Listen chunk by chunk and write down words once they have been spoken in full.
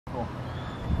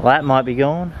That might be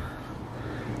gone.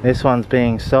 This one's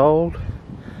being sold,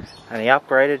 and he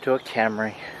upgraded to a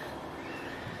Camry.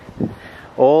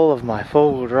 All of my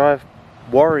four-wheel drive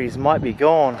worries might be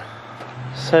gone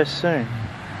so soon.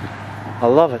 I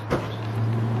love it.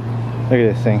 Look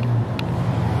at this thing.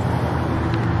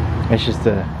 It's just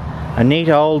a neat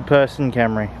old person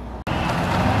Camry.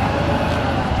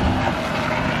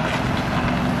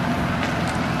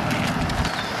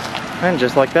 And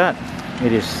just like that,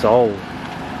 it is sold.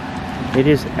 It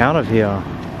is out of here.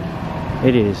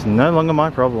 It is no longer my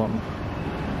problem.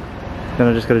 Then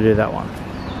I just got to do that one.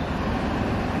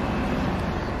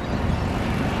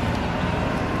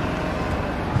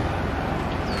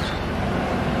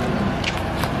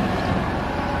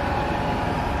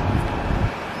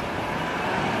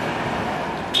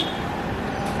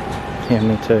 Yeah,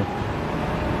 me too.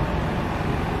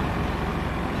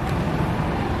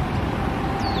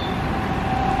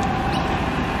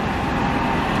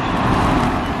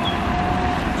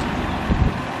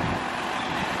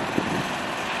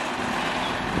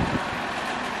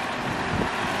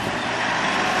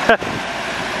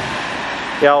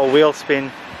 The old wheel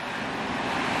spin.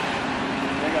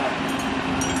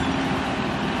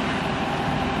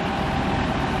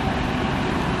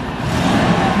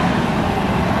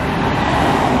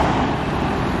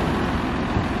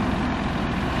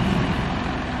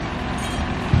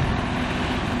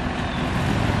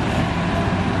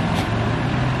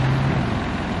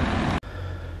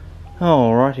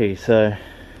 Alrighty, so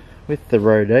with the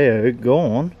Rodeo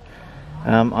gone,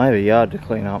 I have a yard to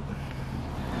clean up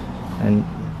and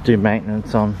do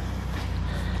maintenance on,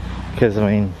 because I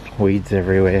mean, weeds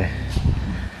everywhere.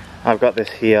 I've got this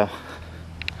here,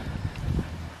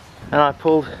 and I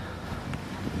pulled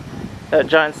that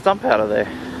giant stump out of there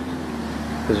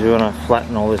because we want to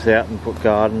flatten all this out and put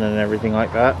garden and everything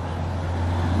like that.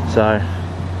 So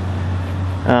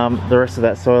the rest of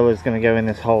that soil is going to go in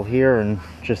this hole here and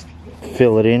just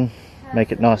fill it in,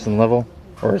 make it nice and level,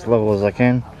 or as level as I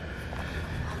can.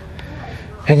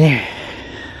 And yeah,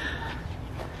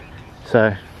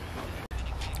 so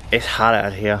it's hot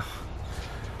out here.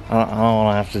 I don't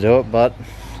want to have to do it, but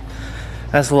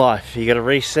that's life. You got to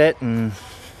reset and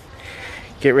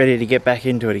get ready to get back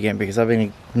into it again, because I've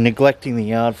been neglecting the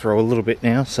yard for a little bit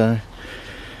now, so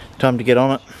time to get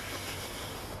on it.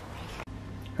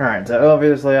 Alright, so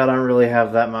obviously I don't really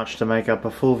have that much to make up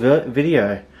a full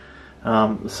video,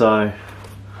 so I'm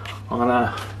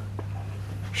gonna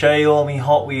show you all my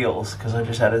Hot Wheels, because I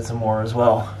just added some more as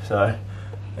well. So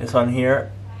this one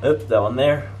here, oops, that one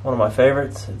there, one of my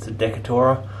favorites. It's a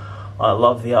Decatura. I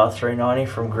love the R390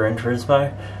 from Gran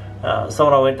Turismo.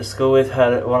 Someone I went to school with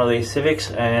had one of these Civics,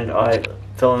 and I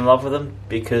fell in love with them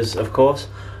because, of course,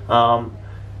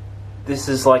 this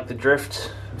is like the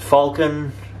Drift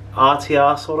Falcon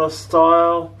RTR sort of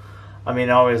style. I mean,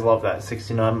 I always love that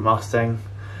 69 Mustang.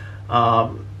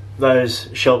 Those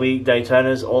Shelby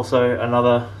Daytonas, also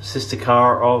another sister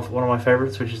car of one of my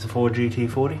favorites, which is the Ford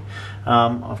GT40.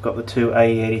 I've got the two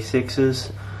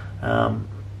AE86s.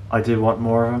 I do want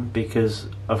more of them because,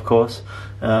 of course,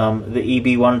 the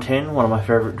EB110, one of my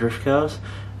favorite drift cars.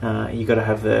 You got to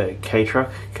have the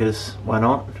K-Truck, because why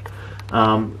not?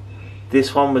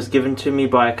 This one was given to me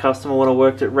by a customer when I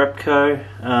worked at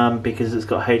Repco, because it's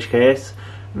got HKS,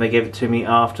 and they gave it to me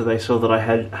after they saw that I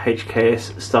had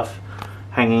HKS stuff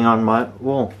hanging on my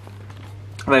wall.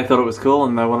 They thought it was cool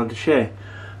and they wanted to share.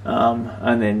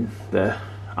 And then the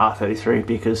R33,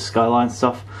 because Skyline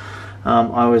stuff.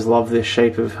 I always love this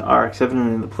shape of RX-7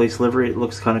 and the police livery. It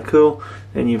looks kind of cool.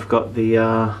 Then you've got the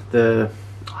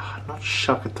not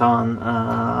Shakatan,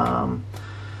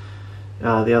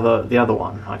 the other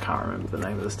one. I can't remember the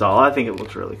name of the style. I think it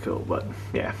looks really cool, but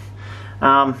yeah.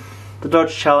 The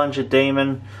Dodge Challenger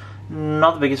Demon.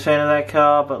 Not the biggest fan of that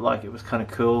car, but like, it was kind of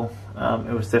cool.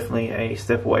 It was definitely a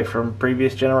step away from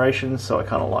previous generations, so I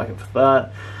kind of like it for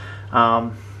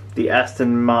that. The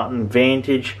Aston Martin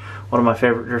Vantage, one of my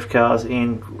favorite drift cars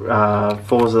in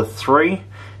Forza 3,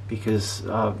 because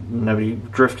nobody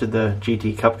drifted the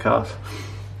GT Cup cars.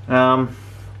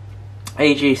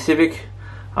 AG Civic,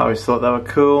 I always thought they were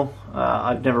cool.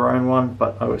 I've never owned one,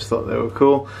 but I always thought they were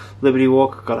cool. Liberty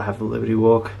Walk, gotta have the Liberty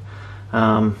Walk.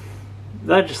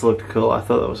 They just looked cool. I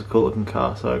thought that was a cool looking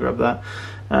car, so I grabbed that.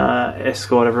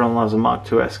 Escort, everyone loves a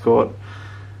Mark II Escort.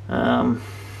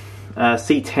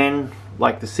 C10,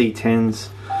 like the C10s,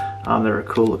 they're a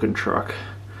cool looking truck.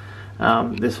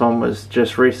 This one was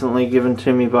just recently given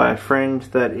to me by a friend.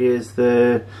 That is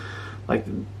the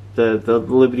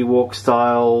Liberty Walk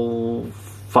style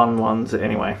fun ones.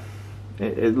 Anyway,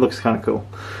 it looks kind of cool.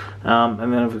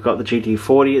 And then we've got the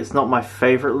GT40. It's not my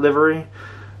favorite livery,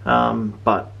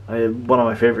 but one of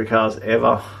my favourite cars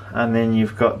ever. And then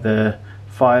you've got the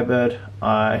Firebird.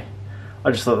 I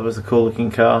just thought it was a cool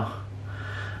looking car.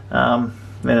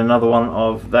 Then another one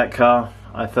of that car,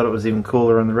 I thought it was even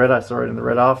cooler in the red. I saw it in the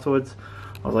red afterwards.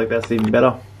 I was like, that's even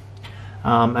better.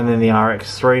 And then the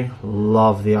RX-3,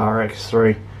 love the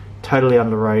RX-3, totally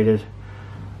underrated.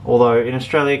 Although in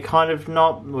Australia, kind of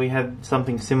not. We had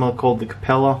something similar called the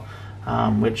Capella,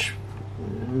 which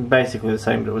basically the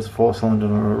same, but it was a 4-cylinder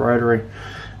and a rotary.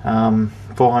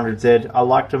 400Z, I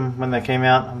liked them when they came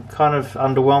out. I'm kind of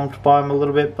underwhelmed by them a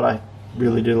little bit, but I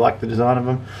really do like the design of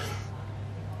them.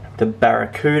 The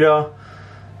Barracuda,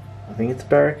 I think it's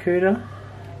Barracuda.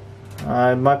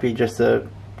 It might be just a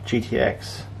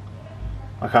GTX.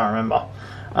 I can't remember.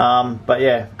 But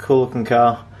yeah, cool looking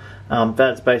car.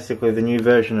 That's basically the new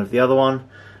version of the other one.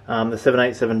 The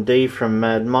 787D from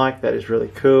Mad Mike, that is really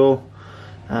cool.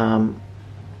 I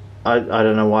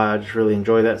don't know why, I just really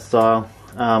enjoy that style.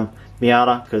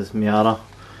 Miata, because Miata.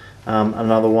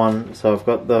 Another one, so I've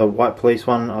got the White Police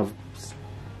one.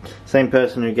 Same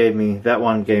person who gave me that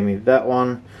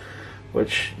one,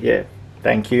 which, yeah,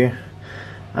 thank you.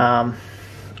 I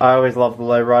always love the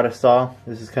lowrider style.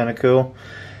 This is kind of cool.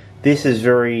 This is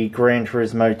very Gran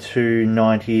Turismo 2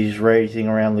 90s racing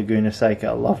around Laguna Seca.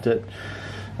 I loved it.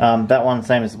 That one,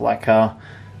 same as the black car.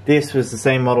 This was the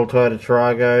same model Toyota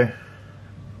Tarago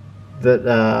that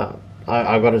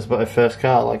I got as my first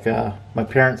car. Like my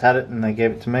parents had it and they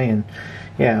gave it to me, and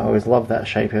yeah, I always loved that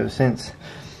shape ever since.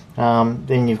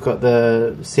 Then you've got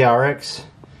the CRX.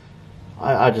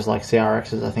 I just like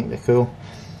CRXs, I think they're cool.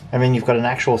 And then you've got an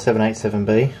actual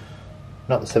 787B,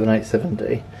 not the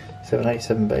 787D,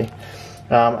 787B.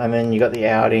 And then you got the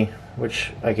Audi,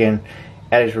 which again,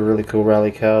 Audis were really cool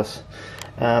rally cars.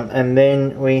 And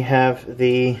then we have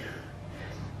the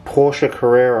Porsche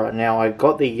Carrera. Now I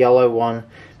got the yellow one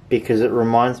because it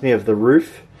reminds me of the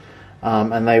roof,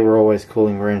 and they were always cool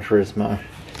in Gran Turismo.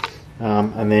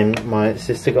 And then my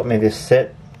sister got me this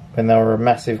set when they were a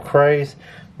massive craze.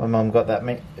 My mum got that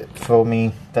for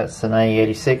me. That's an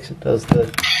AE86. It does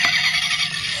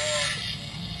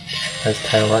has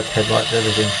taillights, headlights,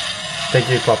 everything. They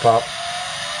do pop up.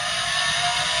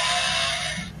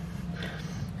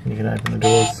 You can open the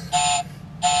doors.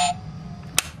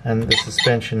 And the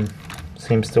suspension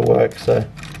seems to work, so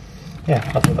yeah,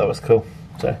 I thought that was cool.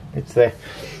 So it's there.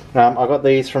 I got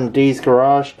these from Dee's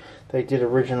Garage. They did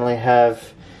originally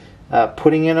have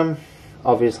pudding in them.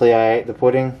 Obviously I ate the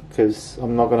pudding because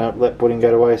I'm not going to let pudding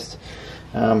go to waste.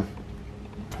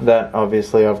 That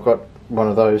obviously I've got one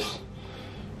of those.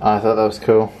 I thought that was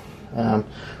cool.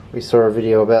 We saw a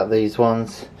video about these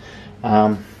ones.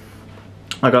 I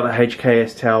got the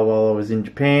HKS towel while I was in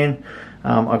Japan.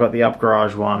 I got the Up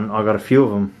Garage one. I got a few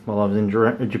of them while I was in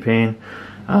Japan.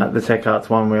 The Tech Arts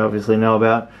one we obviously know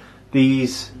about.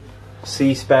 These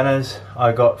C-spanners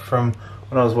I got from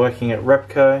when I was working at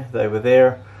Repco. They were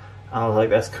there. I was like,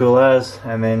 that's cool as.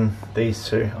 And then these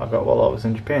two I got while I was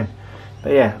in Japan.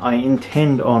 But yeah, I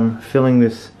intend on filling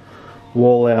this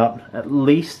wall out at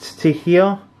least to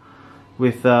here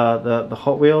with the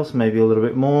Hot Wheels, maybe a little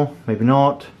bit more, maybe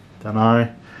not, don't know.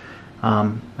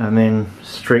 And then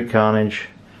Street Carnage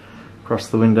across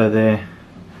the window there.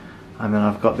 And then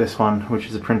I've got this one, which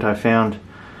is a print I found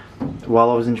while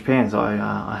I was in Japan, so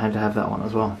I had to have that one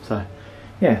as well. So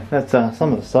yeah, that's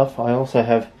some of the stuff. I also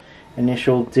have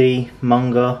Initial D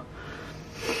manga,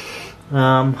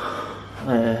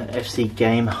 FC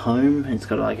Game Home. It's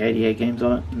got like 88 games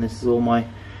on it, and this is all my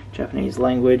Japanese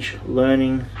language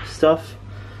learning stuff.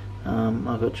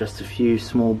 I've got just a few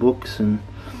small books, and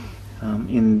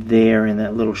in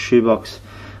that little shoebox,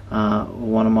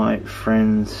 one of my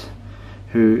friends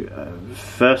who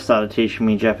first started teaching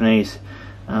me Japanese,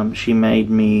 she made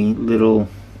me little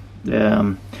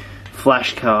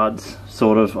flashcards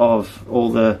sort of all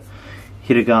the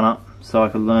hiragana, so I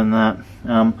could learn that.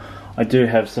 I do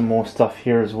have some more stuff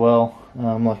here as well,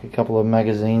 like a couple of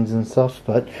magazines and stuff,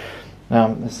 but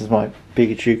this is my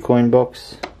Pikachu coin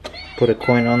box. Put a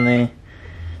coin on there.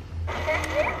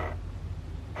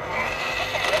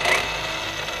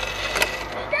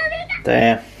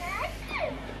 There.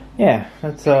 Yeah,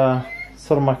 that's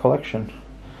sort of my collection.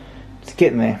 It's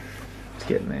getting there. It's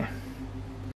getting there.